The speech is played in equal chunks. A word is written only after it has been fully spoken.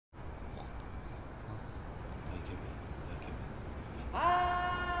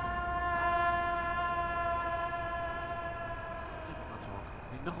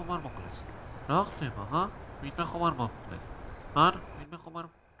რა ხდება, ჰა? ვინმე ხომ არ მომხდეს? არ? ვინმე ხომ არ?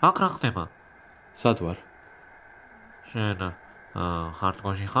 აქ რა ხდება? სად ვარ? შენ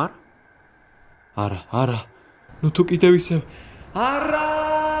Harcore-ში ხარ? არა. ნუ თუ კიდევ ისევ. არა!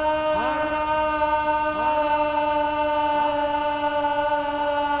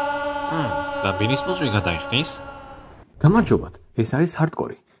 და ბინის პულს ვინ გადაიხდის? გამარჯობათ, ეს არის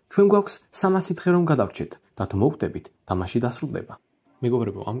Harcore-ი. ჩვენ გვაქვს 300 დღე რომ გადავრჩეთ და თუ მოვხდებით, თამაში დასრულდება.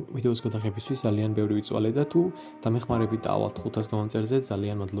 მეგობრებო, ამ ვიდეოს გადაღებისთვის ძალიან ბევრი ვიწვალე და თუ დამეხმარებით დაავალთ 500 გამომწერზე,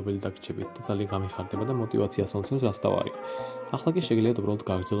 ძალიან მადლობელი დაგრჩებით და ძალიან გამიხარდება და мотивაციას მომცემს რაც დავარი. ახლა კი შეგიძლიათ უბრალოდ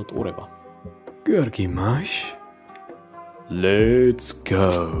გაგრძელოთ ყურება. Კარგი მაშ. Let's go.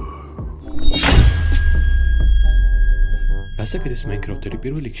 რასაკეთებს Minecraft-ერი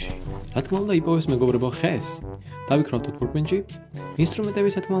პირველ რიგში? რა თქმა უნდა, იპოვეს მეგობრებო ხეს. დავიქრავთ workbench-ი, ინსტრუმენტები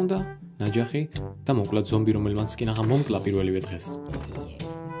რა თქმა უნდა, ნაჯახი და მოკლედ ზომბი, რომელმაც კი ნახა მომკლა პირველივე დღეს.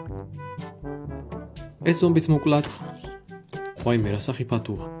 ეს ზომბიც მოკლათ. ვაიმე, რა სახი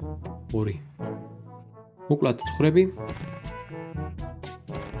ფათუა. 2. მოკლათ ცხრები.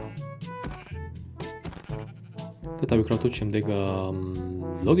 და დავიქრავთ შემდეგ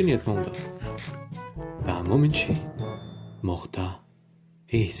ლოგინი რა თქმა უნდა. და მომენტში მოხდა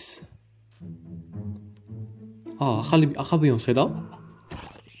ის. ახალი ბიომს ხედავ?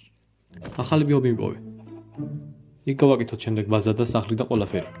 ახალი ბიომი მიპოვე. იქ გავაკეთოთ შემდეგ ბაზა და სახლი და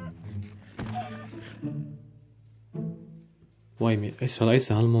ყველაფერი. ვაიმე, ეს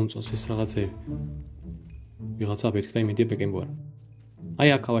არ მომწონს ეს რაღაცები. ვიღაცა აფეთქდა იმედია ბეკენბო არა. აი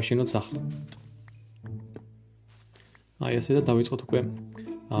აქ ავაშენოთ სახლი. აი ასე და დავიწყოთ უკვე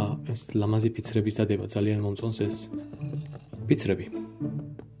ეს ლამაზი ფიცრების დადება, ძალიან მომწონს ეს ფიცრები.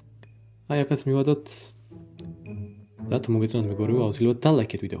 აი აქაც მივადოთ და თუ მოგეწონათ მეგობრებო, აუცილებლად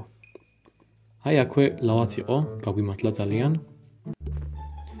დაალაიქეთ ვიდეო. აი აქვე ლავაც იყო, გაგვიმართლა ძალიან.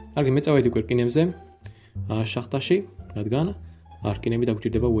 კარგი, მე წავედი უკვე რკინებზე, შახტაში, რადგან რკინები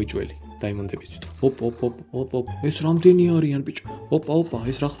დაგვჭირდება უეჭველი დაიმონდებისთვის. ოპ, ეს რამდენი არიან ბიჭო? ოპა,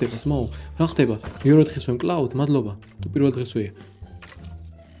 ეს რა ხდება, ძმაო? რა ხდება? მეორე დღეს ვემკლავთ, მადლობა. თუ პირველ დღეს ვეა.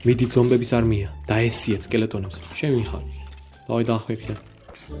 მიდი ზომბების არმია, დაესიეთ სკელეტონებს. შენ ვინ ხარ? დავაი დაახვექილე.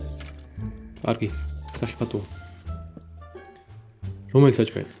 კარგი, სახიფათო. რომელიც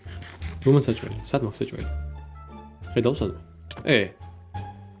საჭველი? სად მაქვს საჭველი? ხედავ სადმე?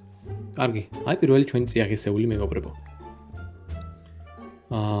 კარგი, აი პირველი ჩვენი წიაღისეული მეგობრებო.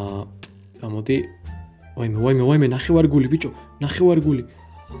 წამოდი. ვაიმე, ნახევარგული ბიჭო, ნახევარგული.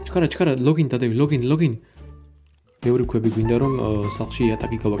 ჩქარა, ლოგინ დადები, ლოგინ. ბევრი ქვები გვინდა რომ სახლში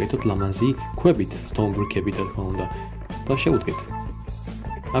ატაკი გავაკეთოთ ლამაზი ქვებით, stone brick-ებით რა თქმა უნდა. და შევუდგეთ.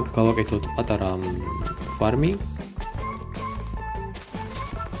 აქ გავაკეთოთ პატარა ფარმი.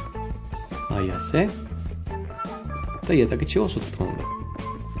 აი ასე. და ატაკით შევასოთ რა თქმა უნდა.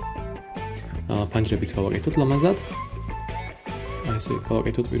 ფანჯრებიც გავაკეთოთ ლამაზად. აი ესე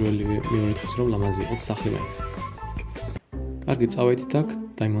გავაკეთოთ მეორე დღეს რომ ლამაზი იყოს სახლი მაინც. კარგი, წავედით აქ,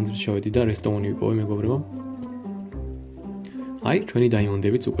 დაიმონდებს შევედი და რესტოუნი ვიპოვე მეგობრებო. აი, ჩვენი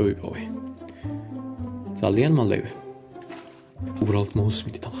დაიმონდებიც უკვე ვიპოვე. ძალიან მალევე. უბრალოდ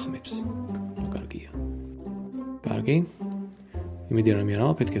მოусვით ამ ხმებს. კარგია. კარგი. იმედია რომ არა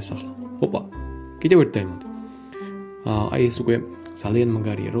მაფეთქეს ახლა. ოპა. კიდევ ერთ დაიმონდი. აი ეს უკვე ძალიან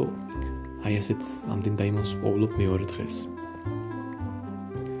მაგარია რომ აი ასეთ ამდენ დაიმონს ვპოვლობ მეორე დღეს.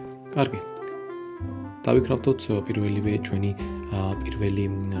 კარგი. დავიქრავთოთ პირველივე ჩვენი პირველი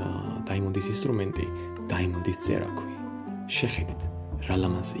დაიმონდის ინსტრუმენტი, დაიმონდის წერაქვი. შეხედეთ, რა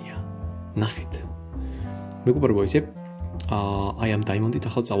ლამაზია. ნახეთ. მეგობრებო, ისე აი ამ დაიმონდით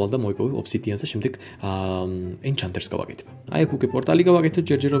ახლა წავალ და მოიპოვე ობსიდიანს და შემდეგ ენჩანტერს გავაკეთებ. აი აქ უკვე პორტალი გავაკეთოთ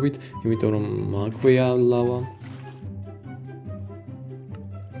ჯერჯერობით, იმიტომ რომ აქვეა ლავა.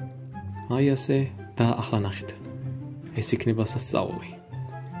 აი ასე და ახლა ნახეთ. ეს იქნება სასწაული.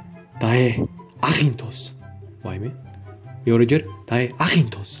 დაე აღინთოს. ვაიმე. მეორეჯერ დაე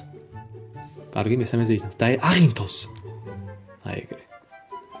აღინთოს. კარგი, მესამეზე ისნავს. დაე აღინთოს. აი ეგრე.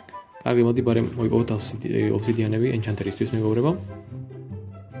 კარგი, მოდი ბარემ მოიპოვოთ ობსიდიანები ენჩანტერისთვის მეგობრებო.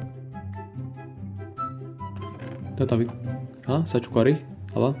 და დავი რა, საჩუქარი?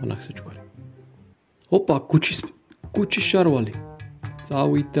 აბა, ნახე საჩუქარი. ოპა, კუჩის შარვალი.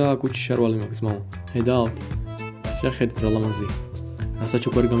 წავიდა კუჩის შარვალი მაგზმაო. ხედავთ. შეხედეთ რა ლამაზი.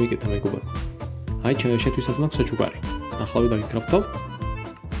 საჩუქარი გამიკეთა მეგობრებო. აი, შეთვისაც მაქვს საჩუქარი. ახლავე დავიქრავთო.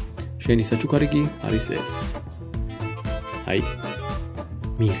 შენი საჩუქარი კი არის ეს. აი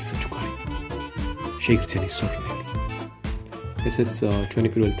მიიღე საჩუქარი. შეიქცენი სოფლელი. ესეც ჩვენი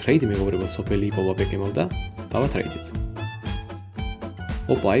პირველი ტრეიდი მეგობრებო, სოფელი იპოვა ბეკემოვ და დავატრეიდეთ.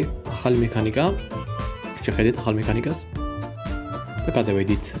 ოპაი, ახალი მექანიკა. შეხედეთ ახალ მექანიკას. და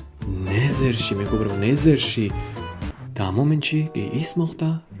გადავედით ნეზერში, მეგობრებო, ნეზერში და ამ მომენტში კი ის მოხდა,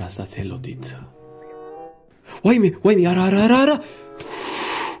 რასაც ელოდით. ვაიმე, არა.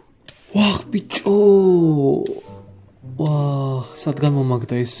 ვახ, ბიჭო. ვახ, სადგან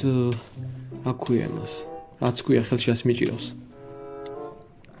მომაგდა ეს რა ქვია მას? რაც ქვია ხელში ას მიჭირავს.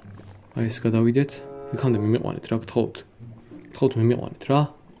 აი ეს გადავიდეთ. იქამდე მიმიყვანეთ რა გთხოვთ. გთხოვთ მიმიყვანეთ რა.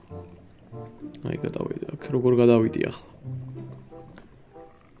 აი გადავიდე აქ როგორ გადავიდი ახლა.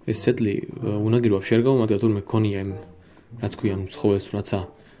 ეს სეტლი უნაგირო ვაფშე არ გამომადგა თურმე გქონია იმ რაც ქვია ცხოველს რაცა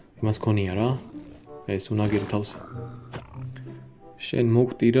იმას გქონია რა. ეს უნაგირო თავზე. შენ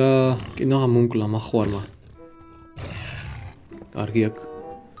მოვკვდირა, კინო მომკლა მახვარმა. კარგი აქ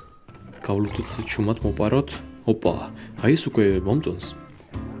გავლუთოთ ჩუმად მოპაროთ. ოპა, აი ეს უკვე მომწონს.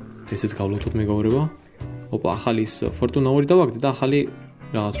 ესეც გავლუთოთ მეგობრებო. ოპა, ახალი ის ფორტუნა 2 დავაგდე და ახალი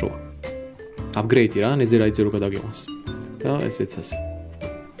რაღაც როა. Upgrade რა, ნეზერაიძე რო გადაგიყვანს. და ესეც ასე.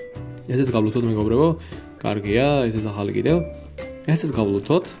 ესეც გავლუთოთ მეგობრებო. კარგია, ესეც ახალი კიდევ. ესეც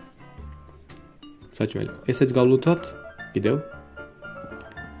გავლუთოთ. საჭმელი. ესეც გავლუთოთ კიდევ.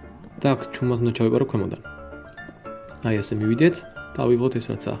 და აქ ჩუმად უნდა ჩავიპარო ქვემოდან. აი ესე მივიდეთ და ავიღოთ ეს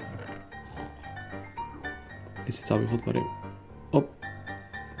რაცა. ესეც ავიღოთ, მაგრამ ოპ.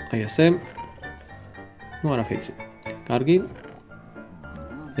 აი ესე. ნუ არაფერი. კარგი.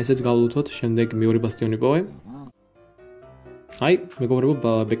 ესეც გავლუთოთ, შემდეგ მეორე ბასტიონი პოვე. აი,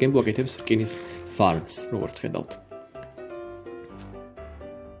 მეგობრებო, ბეკენბო აკეთებს რკინის ფარმს, როგორც ხედავთ.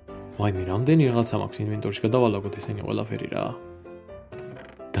 ვაიმე, რამდენი რაღაცა მაქვს ინვენტორში გადავალაგოთ ესენი ყველაფერი რა.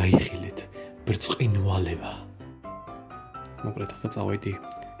 დაიხილეთ, ბრწყინვალება. მოკლედ ახლა წავედი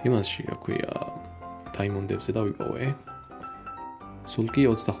იმასში, რა ქვია, დაიმონდებზე და ვიპოვე. სულ კი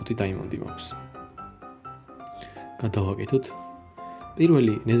 25 დაიმონდი მაქვს. გადავაკეთოთ.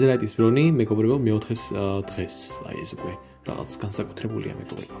 პირველი ნეზერაიტის ბრონი, მეგობრებო, მეოთხეს დღეს, აი ეს უკვე რაღაც განსაკუთრებულია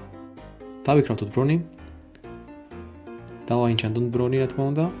მეგობრებო. დავიქრავთოთ ბრონი. დავაინჩანდოთ ბრონი, რა თქმა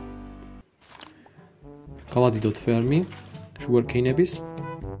უნდა. გავადიდოთ ფერმი, შუგარკეინების.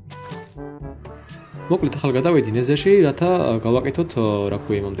 მოკლედ ახლა გადავედი ნეზერში, რათა გავაკეთოთ, რა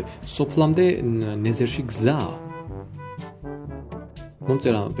ქვია იმამდე, სოფლამდე ნეზერში გზა.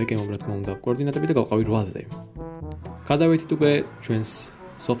 მომწერა ბეკენბო, რა თქმა უნდა, კოორდინატები და გავყავი 8-ზე. გადავედით უკვე ჩვენს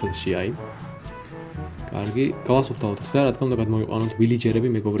სოფელში აი. კარგი, გავასუფთავოთ გზა, რა თქმა უნდა გადმოვიყვანოთ ვილიჯერები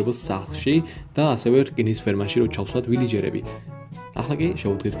მეგობრებო სახლში და ასევე რკინის ფერმაში რო ჩავსვათ ვილიჯერები. ახლა კი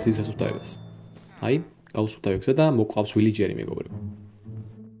შევუდგეთ გზის გასუფთავებას. აი, გავუსუფთავე გზა და მოყავს ვილიჯერი მეგობრებო.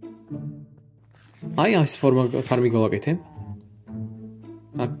 აი ეს ფარმი გავაკეთე.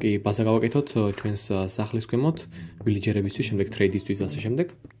 აქ კი ბაზა გავაკეთოთ ჩვენს სახლის ქვემოთ ვილიჯერებისთვის, შემდეგ ტრეიდისთვის და ასე შემდეგ.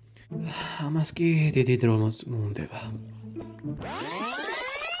 ამას კი დიდი დრო მოუნდება.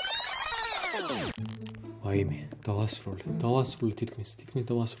 ვაიმე, დავასრულე თითქმის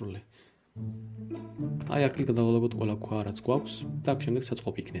დავასრულე. აი აქ კი გადავალაგოთ ყველა ქვა რაც გვაქვს და აქ შემდეგ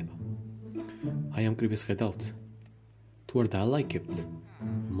საწყობი იქნება. აი ამ კრიბეს ხედავთ? თუ არ დაალაიქებთ,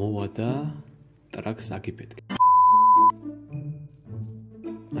 მოვა და ტრაკს აგიფეთ.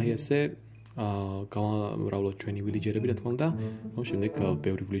 აი ესე გავამრავლოთ ჩვენი ვილიჯერები, რა თქმა უნდა, რომ შემდეგ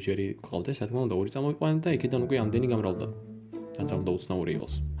ბევრი ვილიჯერი გყავდეს, რა თქმა უნდა, ორი წამოვიყვანეთ და იქიდან უკვე ამდენი გამრავლდა. რაც არ უნდა უცნაური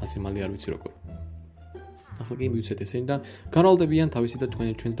იყოს. ასე მალე არ ვიცი როგორ. ახლა კი მივიცეთ ესენი და გამრავლდებიან თავისი და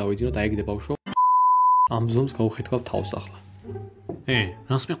ჩვენს დავიძინოთ, აი ეგ ბავშვო. ამ ზომს გავუხეთქავ თავს ახლა.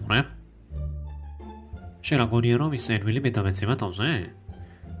 რას მიყვრებ? შენ რა გონია რომ ის ერვილი მეტამეცემა თავზე?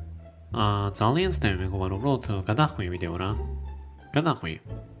 ძალიან ცდები მეგობარ, უბრალოდ გადახვი ვიდეო რა. გადახვი.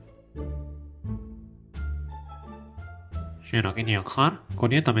 შენ რა კიდე ხარ?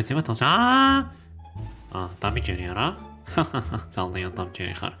 გონია დამეცემა თავს. დამიჯერი არა? ძალიან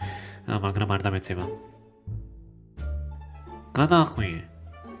დამჯერი ხარ. მაგრამ არ დამეცემა. გადახვი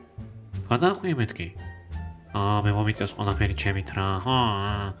მეთქი. მე მომიწევს ყველაფერი ჩემით რა.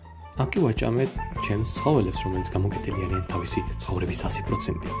 აქ ვაჭამე ჩემს ცხოველებს, რომელიც გამოკეთილი არიან თავისი ცხოვრების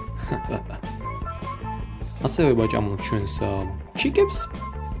 100%. ასევე ვაჭამოთ ჩვენს ჩიკებს.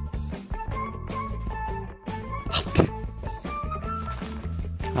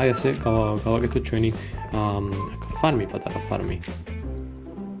 აი ასე გავაკეთოთ ჩვენი ფარმი, პატარა ფარმი.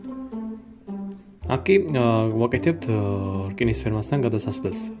 აქ ვაკეთებთ რკინის ფერმასთან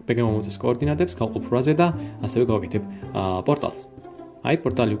გადასასვლელს. ბეგემ მომწეს კოორდინატებს, გავყოფ 8-ზე და ასევე გავაკეთებ პორტალს. აი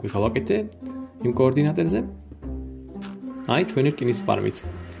პორტალი უკვე გავაკეთე იმ კოორდინატებზე. აი ჩვენი რკინის ფარმიც.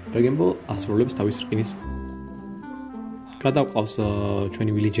 ბეგემბო ასრულებს თავის რკინის. გადავყავს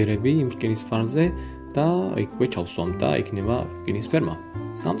ჩვენი ვილიჯერები იმ რკინის ფარმზე და იქ უკვე ჩავსვამ და იქნება რკინის ფერმა.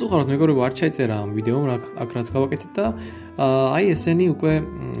 სამწუხაროდ მეგობრებო არ ჩაიწერა ამ ვიდეომ აქ რაც გავაკეთეთ და აი ესენი უკვე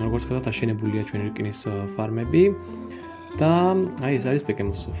როგორც ხედავთ აშენებულია ჩვენი რკინის ფარმები. და აი ეს არის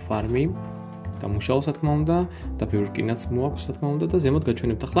ბეკემოს ფარმი და მუშაობს რა თქმა უნდა და ბევრი რკინაც მოაქვს რა თქმა უნდა და ზემოთ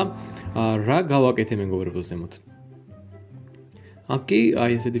გაჩვენებთ ახლა რა გავაკეთე მეგობრებო ზემოთ. აქ კი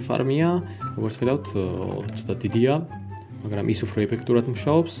აი ესეთი ფარმია, როგორც ხედავთ, ცოტა დიდია, მაგრამ ის უფრო ეფექტურად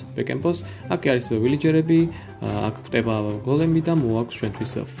მუშაობს ბეკემოს. აქ არის ვილიჯერები, აქ გვტება გოლემი და მოაქვს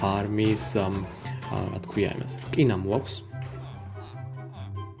ჩვენთვის ფარმის რა თქვია იმას, რკინა მოაქვს.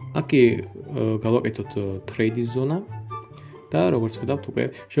 აქ კი გავაკეთოთ ტრეიდის ზონა და როგორც ხედავთ, უკვე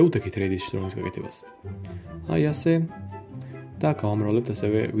შეუდექით ტრეიდის ზონის გაკეთებას. აი ასე და გავამრავლებთ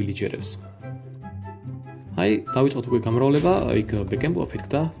ასევე ვილიჯერებს. აი, დავიწყოთ უკვე გამრავლება, იქ ბეკემო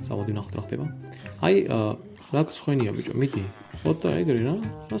აფეთქდა, წავედი ვნახოთ რა ხდება. აი, რა გცხენია ბიჭო, მიდი. ხოთა ეგრე რა?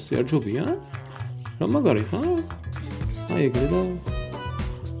 ასე არ ჯობია? რა მაგარი ხა? აი ეგრე და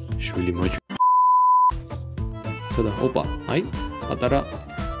შვილი მოჭ. სადა, ოპა, აი, პატარა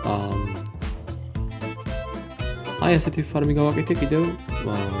აი ასეთი ფარმი გავაკეთე კიდევ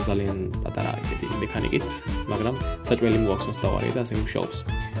ძალიან პატარა ისეთი მექანიკით, მაგრამ საჭმელი მოაქვს მოსდავარი და ასე მუშაობს.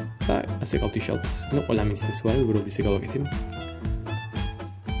 და ასე გავთიშავთ. ნუ ყველა მისის ვარ, უბრალოდ ისე გავაკეთე.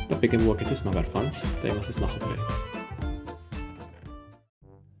 და ბეკემო ვაკეთეს მაგარ ფარმს და იმასაც ნახოთ მე.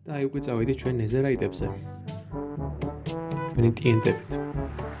 და აი უკვე წავედი ჩვენ ნეზერაიტებზე. ჩვენი TNT-ებით.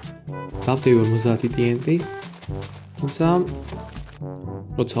 გავდივი 50 TNT. თუმცა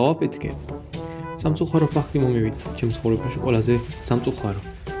როცა ვაფეთქე სამწუხარო ფაქტი მომივიდა ჩემს ცხოვრებაში ყველაზე სამწუხარო.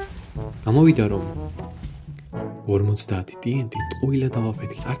 გამოვიდა რომ 50 TNT ტყუილა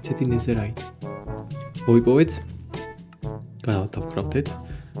დავაფეთქე, არც ერთი ნეზერაიტი. მოვიპოვეთ, გადავთავკრავდეთ,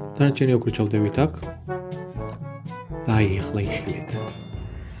 დანარჩენი ოქრო ჩავდევით აქ. და აი ახლა იხილეთ.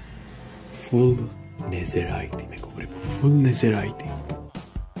 Full netherite მეგობრებო, full netherite.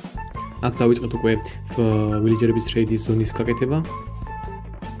 აქ დავიწყეთ უკვე ვილიჯერების ტრეიდის ზონის გაკეთება.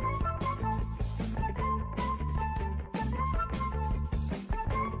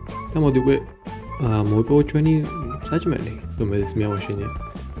 და მოდი უკვე მოვიპოვოთ ჩვენი საჭმელი, რომელიც მეავაშენია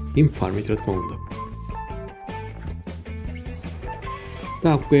იმ ფარმით რა თქმა უნდა. და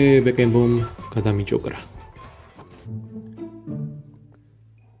უკვე ბეკემბომ გადამიჭოკრა.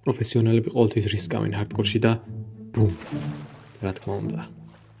 პროფესიონალები ყოველთვის რისკავენ Harcore-ში და ბუმ. რა თქმა უნდა.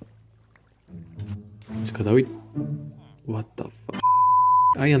 ეს გადავით. What the fuck?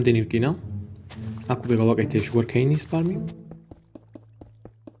 აი ამდენი რკინა. აქ უკვე გავაკეთე sugarcane-ის ფარმი.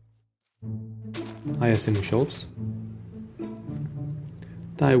 აი ასე მუშაობს.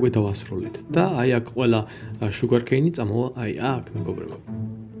 და აი უკვე დავასრულეთ. და აი აქ ყველა sugarcane წამოვა აი აქ მეგობრებო.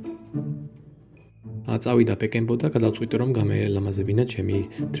 წავიდა ბეკემბო და გადავწყვიტე რომ გამელამაზებინა ჩემი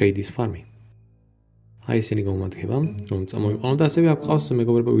ტრეიდის ფარმი. აი ესენი გამომადგება, რომ წამოვიყვანო და ასევე აქ ყავს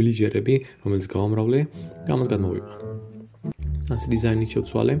მეგობრებო ვილიჯერები, რომელიც გავამრავლე და ამას გადმოვიყვანო. ასე დიზაინით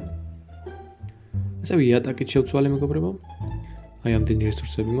შევცვალე. ასევე იატაკით შევცვალე მეგობრებო. აი ამდენი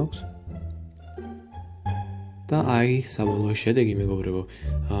რესურსები მაქვს. და აი საბოლოო შედეგი მეგობრებო.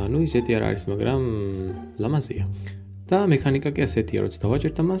 ნუ ისეთი არ არის, მაგრამ ლამაზია. და მექანიკა კი ასეთია, როცა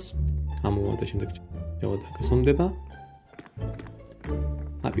დავაჭერთ ამას, ამოვა და შემდეგ ჩავადა გასომდება.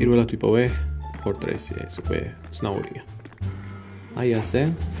 პირველად ვიპოვე პორტრეტი, ეს უკვე ცნაურია. აი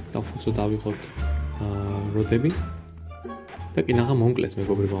ასე, დავხუცო დავიღოთ როდები. და კინაღა მომკლეს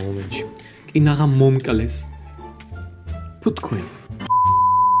მეგობრებო ამ მომენტში. კინაღა მომკლეს. ფუთქვენ.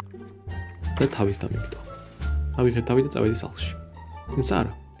 და თავის დამიგდო. ავიღეთ თავი და წავედი სახლში. თუმცა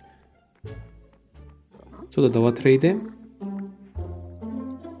არა. ცოტა დავატრეიდე.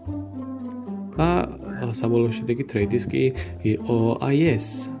 და საბოლოო შედეგი ტრეიდის კი იყო აი ეს,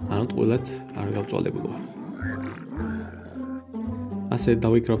 ანუ ტყუილად არ გავწვალებული ვარ. ასე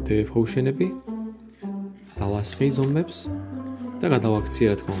დავიკრავდე ფოუშენები, დავასხი ზომბებს და გადავაქციე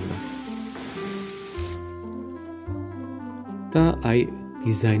რა თქმა უნდა. და აი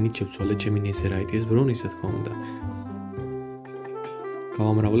დიზაინით შევცვალე ჩემი ნეზერაიტის ბრონის რა თქმა უნდა.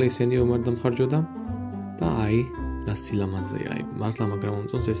 გავამრავლე ისინი რომ არ დამხარჯოდა და აი რა სილამაზეა, აი მართლა მაგრამ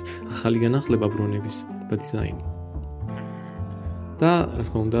მომწონს ეს ახალი განახლება ბრონების და დიზაინი. და რა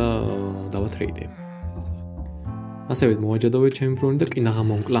თქმა უნდა დავატრეიდე. ასევე მოვაჯადოვე ჩემი ბრონი და კინაღა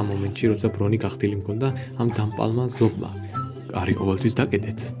მომკლა მომენტში, როცა ბრონი გახდილი მქონდა ამ დამპალმა ზოგმა. არი ყოველთვის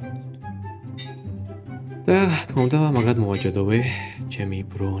დაკეტეთ. და თქმა უნდა მაგრად მოვაჯადოვე ჩემი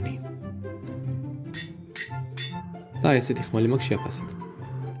ბრონი. და ესეთი ხმალი მაქვს შეაფასეთ.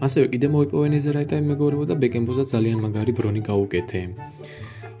 ასევე კიდე მოვიპოვე ნეზერაიტი მეგობრებო და ბეკემბოსაც ძალიან მაგარი ბრონი გავუკეთე.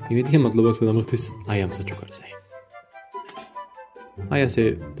 იმედია მადლობას გადამხდეს აი ამ საჩუქარზე. აი ასე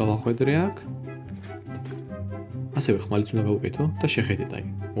დავახვედრე აქ. ასევე ხმალიც უნდა გავუკეთო და შეხედეთ აი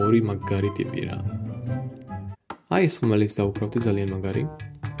ორი მაგარი ტიპი რა. აი ეს ხმალიც დავუკრავდი ძალიან მაგარი.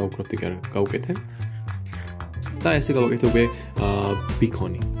 დავუკრავდი კი არა გავუკეთე. და ესე გავაკეთე უკვე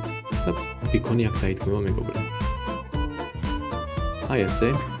ბიქონი. და ბიქონი აქ დაიდგება მეგობრებო. აი ესე,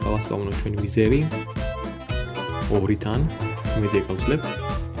 დავასპავნო ჩვენი ვიზერი 2-თან, იმედი ეკავსლებ.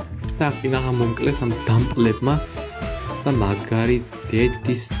 და ყინაღა მომკლეს ამ დამპლებმა და მაგარი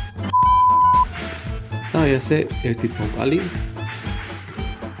დედის და აი ესე ერთიც მომყალი.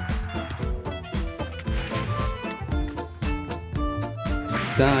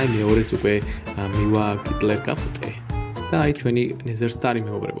 და აი მეორეც უკვე მივა კიტლერ კაპუტე და აი ჩვენი ნეზერსტარი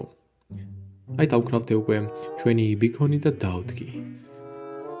მეგობრებო. აი დავკრავდე უკვე ჩვენი ბიქონი და დავდგი.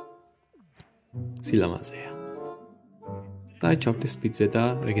 სილამაზეა. და აი ჩავდე სპიდზე და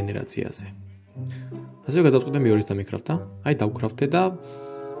რეგენერაციაზე. ასევე გადავწყვიტე მეორეს დამიკრავდა. აი დავკრავდე და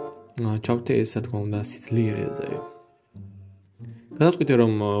ჩავდე ეს რა თქმა უნდა სიძლიერეზე. გადავწყვიტე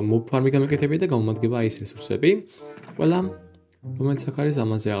რომ მოფარმი გამეკეთებია და გამომადგება აი ეს რესურსები. ყველა რომელიც აქ არის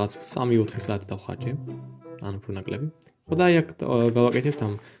ამაზე რაღაც 3-4 საათი დავხარჯე. ან უფრო ნაკლები. ხო და აი აქ გავაკეთებთ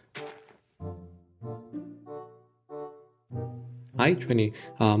ამ აი ჩვენი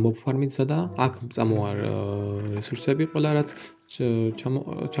მოფარმისა და აქ წამოვარ რესურსები ყველა რაც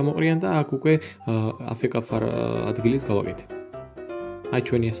ჩამოყრიან და აქ უკვე აფეკაფარ ადგილից გავაკეთე. აი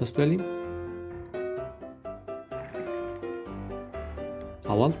ჩვენი ასასვლელი.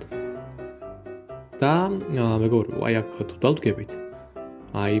 ავალთ. და მეგობრებო, აი აქ თუ დავდგებით.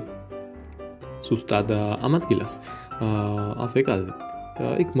 აი სუსტად ამ ადგილას აფეკაზე.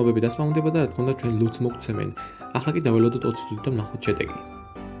 იქ მობები დასპაუნდება და რა თქმა უნდა ჩვენ ლუთს მოგცემენ. ახლა კი დაველოდოთ 20 წუთი და ვნახოთ შედეგი.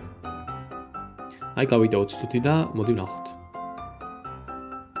 აი გავიდა 20 წუთი და მოდი ვნახოთ.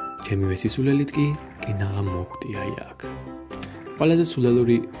 ჩემივე სისულელით კი კინაღა მოგვდი აი აქ. ყველაზე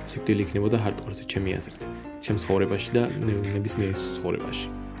სულელური სიკვდილი იქნებოდა Harcore-ში ჩემი აზრით. ჩემს ცხოვრებაში და ნებისმიერ ცხოვრებაში.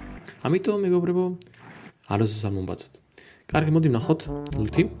 ამიტომ მეგობრებო, არასდროს არ მომბაცოთ. კარგი, მოდი ვნახოთ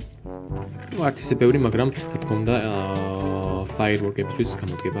ლუთი. არც ისე ბევრი, მაგრამ რა თქმა უნდა firework-ებისთვის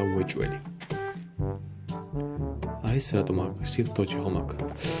გამოდგება უეჭველი. აი ეს რატომ აქ სიტოჩი ხომ აქ?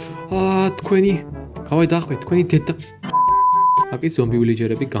 თქვენი გავაი დახვე, თქვენი დედა. აქ ის ზომბი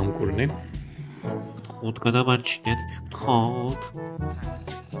ვილიჯერები გამკურნენ. გთხოვთ გადავარჩინეთ, გთხოვთ.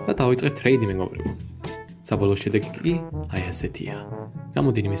 და დავიწყეთ ტრეიდი მეგობრებო. საბოლოო შედეგი კი აი ასეთია.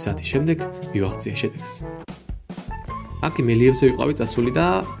 რამოდენიმე საათის შემდეგ მივახციე შედეგს. აქ მელიებზე ვიყავი წასული და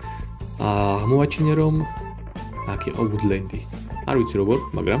აღმოვაჩინე რომ აქ იყო ვუდლენდი. არ ვიცი როგორ,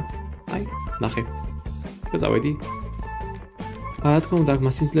 მაგრამ აი, ნახე. და წავედი. რა თქმა უნდა, აქ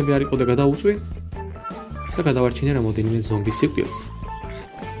მასინძლები არ იყო და გადაუწვი და გადავარჩინე რამოდენიმე ზომბის სიკვდილს.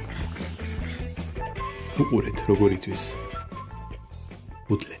 უყურეთ, როგორ იწვის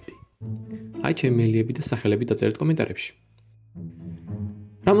ვუდლენდი. აი ჩემი მელიები და სახელები დაწერეთ კომენტარებში.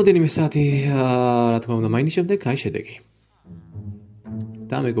 რამოდენიმე საათი რა თქმა უნდა მაინის შემდეგ აი შედეგი.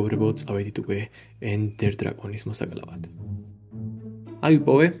 და მეგობრებო, წავედით უკვე ender dragon-ის მოსაკლავად. აი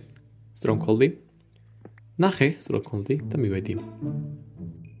ვიპოვე stronghold-ი. ნახე stronghold-ი და მივედი.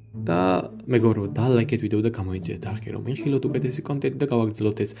 და მეგობრებო, დაალაიქეთ ვიდეო და გამოიწერეთ არხი, რომ იხილოთ უკეთესი კონტენტი და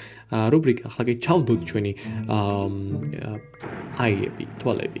გავაგრძელოთ ეს რუბრიკა. ახლა კი ჩავდოთ ჩვენი აიები,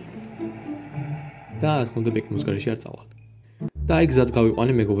 თვალები. და რა თქმა უნდა ბეკი მოსგარეში არ წავალ. და აი გზაც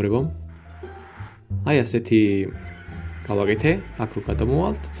გავიყვანე მეგობრებო. აი ასეთი გავაკეთე, აქ რო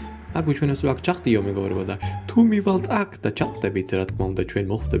გადამოვალთ. აქ ვიჩვენებს რომ აქ ჩახდიო მეგობრებო და თუ მივალთ აქ და ჩავხდებით რა თქმა უნდა ჩვენ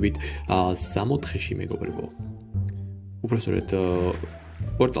მოხვდებით 64-ში მეგობრებო. უბრალოდ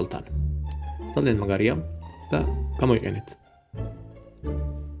პორტალთან. ძალიან მაგარია და გამოიყენეთ.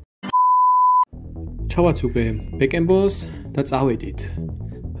 ჩავაცი უკვე ბეკენბოს და წავედით.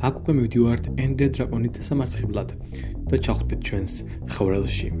 აქ უკვე მივდივართ ender dragon-ით სამარცხებლად და ჩავხდეთ ჩვენს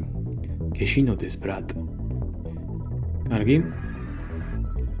ხრელში. გეშინოდეს ბრატ. კარგი.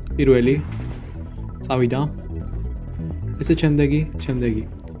 პირველი წავიდა. ესეც შემდეგი.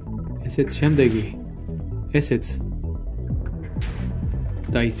 ესეც შემდეგი. ესეც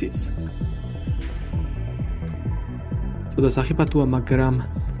და ისიც. ცოტა სახიფათოა, მაგრამ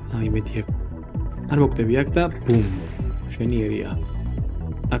აი მეტი არ მოგდები აქ და ბუმ. შვენიერია.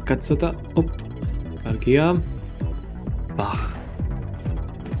 აქაც ცოტა ოპ. კარგია. ბახ.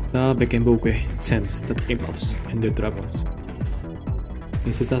 და ბეკენბო უკვე ჩემს და ტყიმავს ender dragons.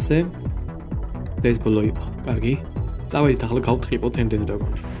 ესეც ასე. და ეს ბოლო იყო. კარგი. წავედით ახლა გავტყიპოთ ender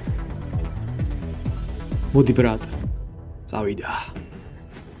dragon. მოდი ბრატ. წავიდა.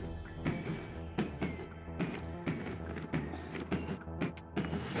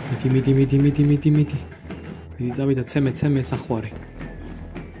 მიდი. მიდი წავიდა ცემე სახვარი.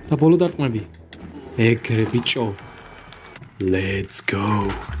 და ბოლო დარტყმები. ეგრე ბიჭო. Let's go.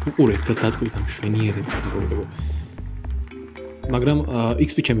 უყურეთ და დატყვით ამ შვენიერებს მაგრამ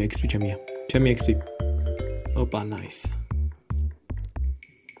XP ჩემია. ჩემი XP. ოპა, nice.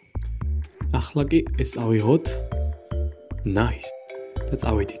 ახლა კი ეს ავიღოთ. Nice. და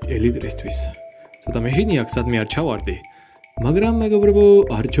წავედით ელიტრისთვის. ცოტა მეშინი აქვს, სადმე არ ჩავარდი. მაგრამ მეგობრებო,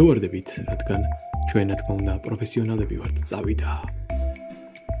 არ ჩავარდებით, რადგან ჩვენ რა თქმა უნდა პროფესიონალები ვართ, წავიდა.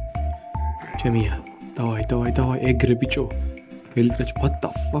 ჩემია, დავაი, ეგრე ბიჭო. ელიტრაჩ, what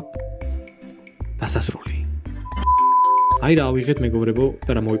the fuck? დასასრული. აი რა ავიღეთ მეგობრებო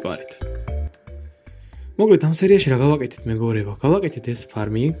და რა მოვიპარეთ. მოკლედ ამ სერიაში რა გავაკეთეთ მეგობრებო? გავაკეთეთ ეს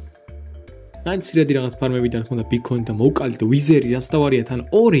ფარმი. აი ცირედი რაღაც ფარმებიდან ხონდა ბიკონი და მოვკალით ვიზერი რაც დავარია თან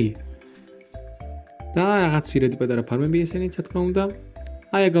 2. და რაღაც ცირედი პატარა ფარმები ესენიც რა თქმა უნდა.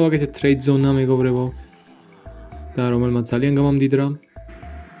 აი გავაკეთეთ ტრეიდ ზონა მეგობრებო. და რომელმაც ძალიან გამამდიდრა.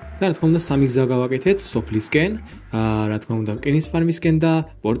 და რა თქმა უნდა სამი გზა გავაკეთეთ სოფლისკენ, რა თქმა უნდა რკინის ფარმისკენ და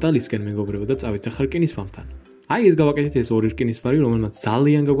პორტალისკენ მეგობრებო და წავით ახლა რკინის ფარმთან. აი ეს გავაკეთეთ ეს 2 რკინის ფარი, რომელმაც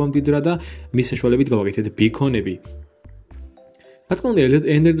ძალიან გაგვამდიდრა და მის საშუალებით გავაკეთეთ ბიკონები. რა თქმა უნდა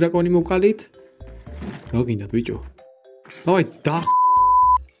ენდერ დრაკონი მოვკალით. რა გინდათ ბიჭო? დავაი და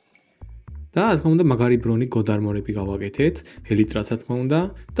რა თქმა უნდა მაგარი ბრონი გოდარმორები გავაკეთეთ, ელიტრაც რა თქმა უნდა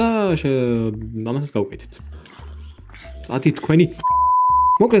და ამასაც გავუკეთეთ. წათი თქვენი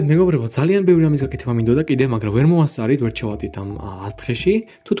მოკლედ მეგობრებო ძალიან ბევრი ამის გაკეთება მინდოდა კიდე, მაგრამ ვერ მოვასწარით, ვერ ჩავატით ამ 100 დღეში.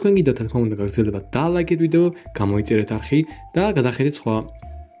 თუ თქვენ გინდათ რა თქმა უნდა გაგრძელებათ დაალაიქეთ ვიდეო, გამოიწერეთ არხი და გადახედეთ სხვა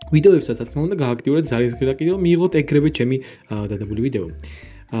ვიდეოებსაც რა თქმა უნდა გააქტიურეთ ზარის ღირა კიდევ მიიღოთ ეგრევე ჩემი დადებული ვიდეო.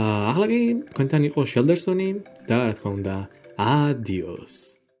 ახლა კი თქვენთან იყო შელდერსონი და რა თქმა უნდა ადიოს.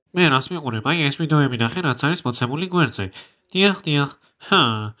 მე რას მიყურებ? აი ეს ვიდეოები ნახე რაც არის მოცემული გვერდზე. დიახ.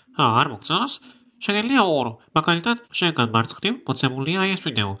 არ მოგწონს? შეგიძლია ორო, მაგალითად, შენგან მარცხნივ მოცემულია აი ეს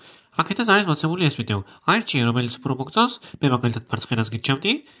ვიდეო. აქეთაც არის მოცემული ეს ვიდეო. აირჩიე, რომელიც უფრო მოგწონს, მე მაგალითად მარცხენას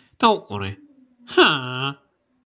გირჩევდი და უყურე.